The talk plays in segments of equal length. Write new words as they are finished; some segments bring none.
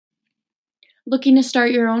Looking to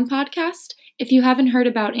start your own podcast? If you haven't heard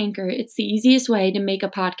about Anchor, it's the easiest way to make a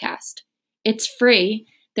podcast. It's free.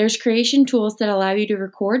 There's creation tools that allow you to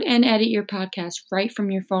record and edit your podcast right from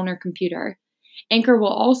your phone or computer. Anchor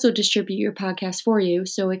will also distribute your podcast for you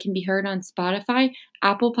so it can be heard on Spotify,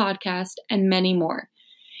 Apple Podcast, and many more.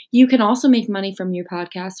 You can also make money from your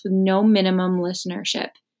podcast with no minimum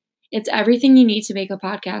listenership. It's everything you need to make a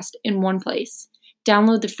podcast in one place.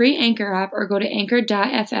 Download the free Anchor app or go to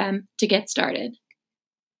anchor.fm to get started.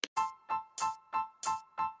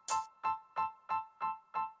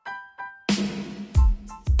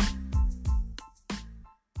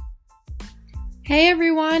 Hey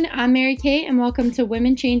everyone, I'm Mary Kate and welcome to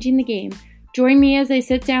Women Changing the Game. Join me as I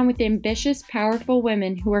sit down with ambitious, powerful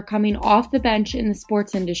women who are coming off the bench in the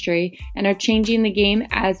sports industry and are changing the game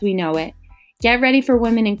as we know it. Get ready for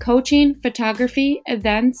women in coaching, photography,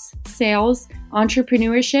 events, sales,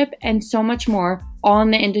 entrepreneurship, and so much more, all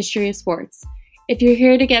in the industry of sports. If you're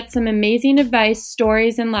here to get some amazing advice,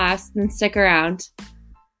 stories, and laughs, then stick around.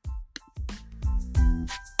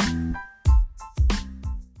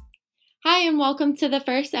 Hi, and welcome to the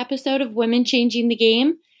first episode of Women Changing the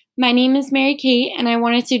Game. My name is Mary Kate, and I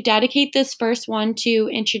wanted to dedicate this first one to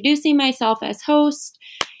introducing myself as host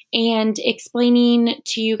and explaining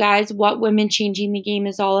to you guys what Women Changing the Game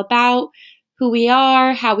is all about, who we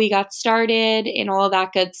are, how we got started, and all of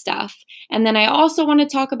that good stuff. And then I also want to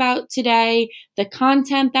talk about today the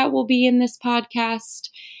content that will be in this podcast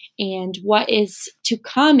and what is to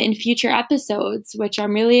come in future episodes, which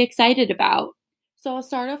I'm really excited about. So I'll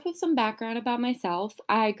start off with some background about myself.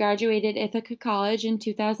 I graduated Ithaca College in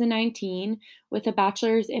 2019 with a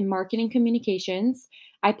bachelor's in marketing communications.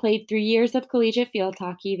 I played 3 years of collegiate field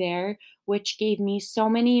hockey there, which gave me so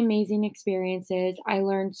many amazing experiences. I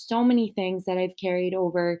learned so many things that I've carried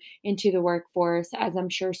over into the workforce, as I'm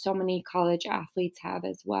sure so many college athletes have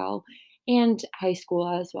as well, and high school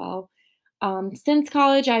as well. Since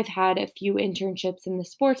college, I've had a few internships in the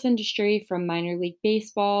sports industry, from minor league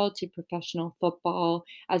baseball to professional football,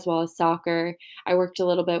 as well as soccer. I worked a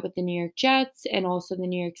little bit with the New York Jets and also the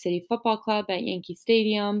New York City Football Club at Yankee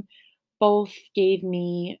Stadium. Both gave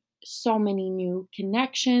me so many new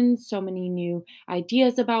connections, so many new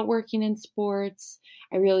ideas about working in sports.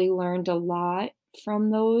 I really learned a lot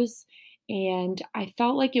from those. And I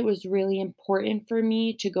felt like it was really important for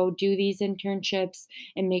me to go do these internships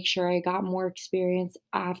and make sure I got more experience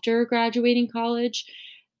after graduating college,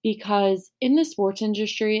 because in the sports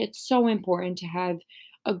industry, it's so important to have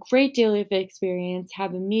a great deal of experience,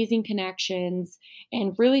 have amazing connections,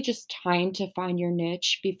 and really just time to find your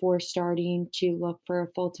niche before starting to look for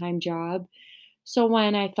a full-time job. So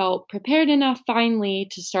when I felt prepared enough finally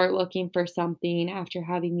to start looking for something after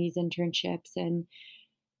having these internships and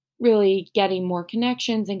really getting more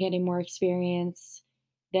connections and getting more experience,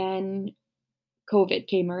 then COVID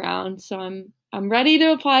came around. So I'm ready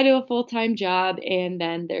to apply to a full-time job, and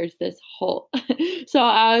then there's this halt. So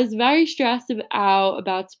I was very stressed out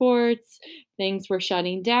about sports. Things were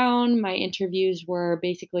shutting down. My interviews were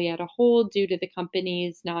basically at a hold due to the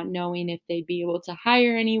companies not knowing if they'd be able to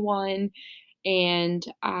hire anyone. And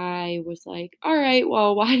I was like, all right,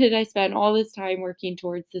 well, why did I spend all this time working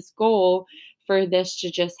towards this goal for this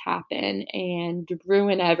to just happen and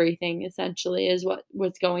ruin everything, essentially, is what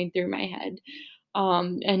was going through my head.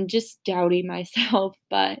 And just doubting myself.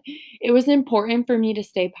 But it was important for me to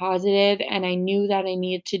stay positive, and I knew that I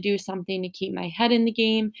needed to do something to keep my head in the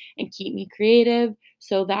game and keep me creative.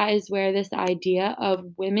 So that is where this idea of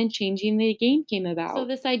Women Changing the Game came about. So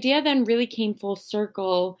this idea then really came full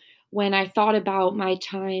circle when I thought about my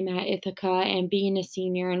time at Ithaca and being a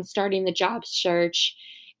senior and starting the job search,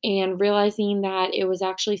 and realizing that it was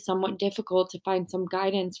actually somewhat difficult to find some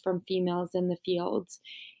guidance from females in the fields,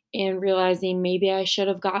 and realizing maybe I should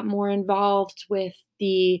have got more involved with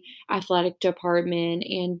the athletic department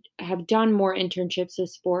and have done more internships with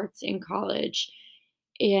sports in college.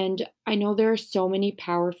 And I know there are so many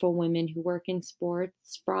powerful women who work in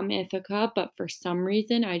sports from Ithaca, but for some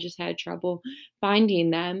reason I just had trouble finding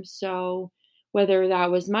them. So whether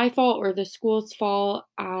that was my fault or the school's fault,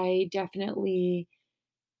 I definitely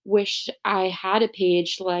wish I had a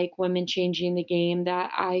page like Women Changing the Game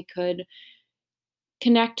that I could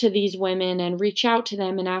connect to these women and reach out to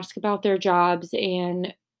them and ask about their jobs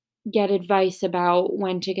and get advice about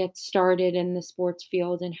when to get started in the sports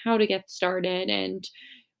field and how to get started and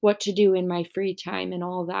what to do in my free time and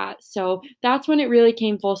all that. So that's when it really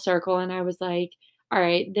came full circle, and I was like, all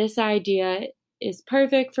right, this idea is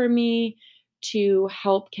perfect for me to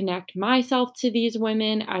help connect myself to these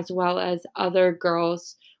women as well as other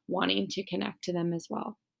girls wanting to connect to them as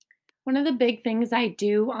well. One of the big things I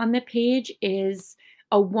do on the page is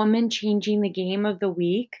a woman changing the game of the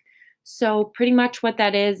week. So pretty much what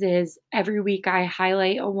that is every week I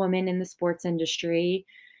highlight a woman in the sports industry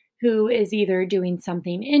who is either doing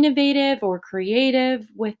something innovative or creative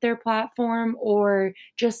with their platform, or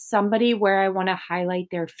just somebody where I want to highlight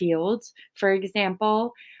their fields. For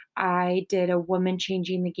example, I did a woman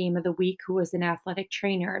changing the game of the week who was an athletic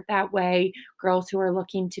trainer. That way, girls who are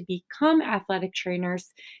looking to become athletic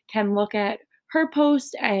trainers can look at her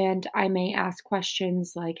post, and I may ask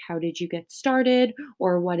questions like, how did you get started?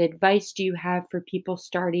 Or what advice do you have for people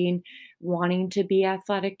starting wanting to be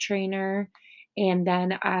athletic trainer? And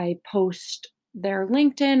then I post their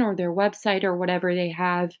LinkedIn or their website or whatever they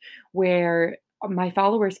have, where my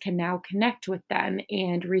followers can now connect with them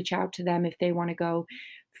and reach out to them if they want to go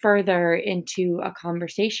further into a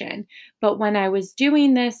conversation. But when I was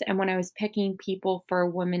doing this and when I was picking people for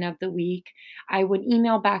Women of the Week, I would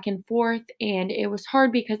email back and forth, and it was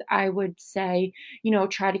hard because I would say,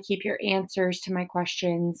 try to keep your answers to my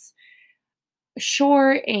questions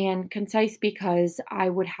short and concise because I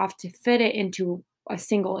would have to fit it into a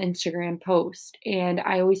single Instagram post. And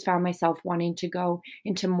I always found myself wanting to go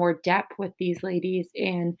into more depth with these ladies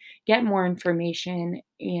and get more information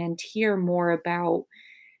and hear more about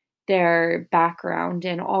their background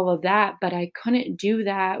and all of that, but I couldn't do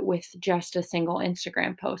that with just a single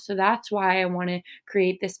Instagram post. So that's why I want to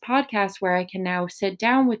create this podcast where I can now sit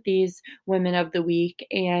down with these women of the week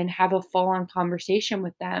and have a full on conversation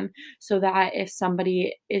with them, so that if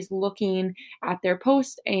somebody is looking at their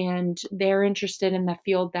post and they're interested in the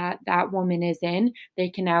field that that woman is in, they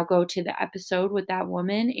can now go to the episode with that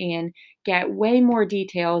woman and get way more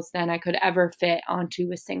details than I could ever fit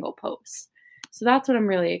onto a single post. So that's what I'm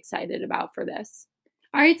really excited about for this.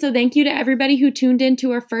 All right, so thank you to everybody who tuned in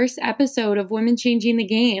to our first episode of Women Changing the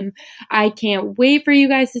Game. I can't wait for you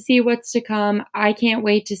guys to see what's to come. I can't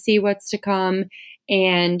wait to see what's to come.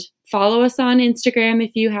 And follow us on Instagram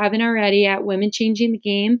if you haven't already at Women Changing the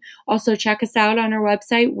Game. Also, check us out on our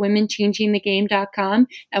website, womenchangingthegame.com,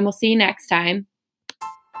 and we'll see you next time.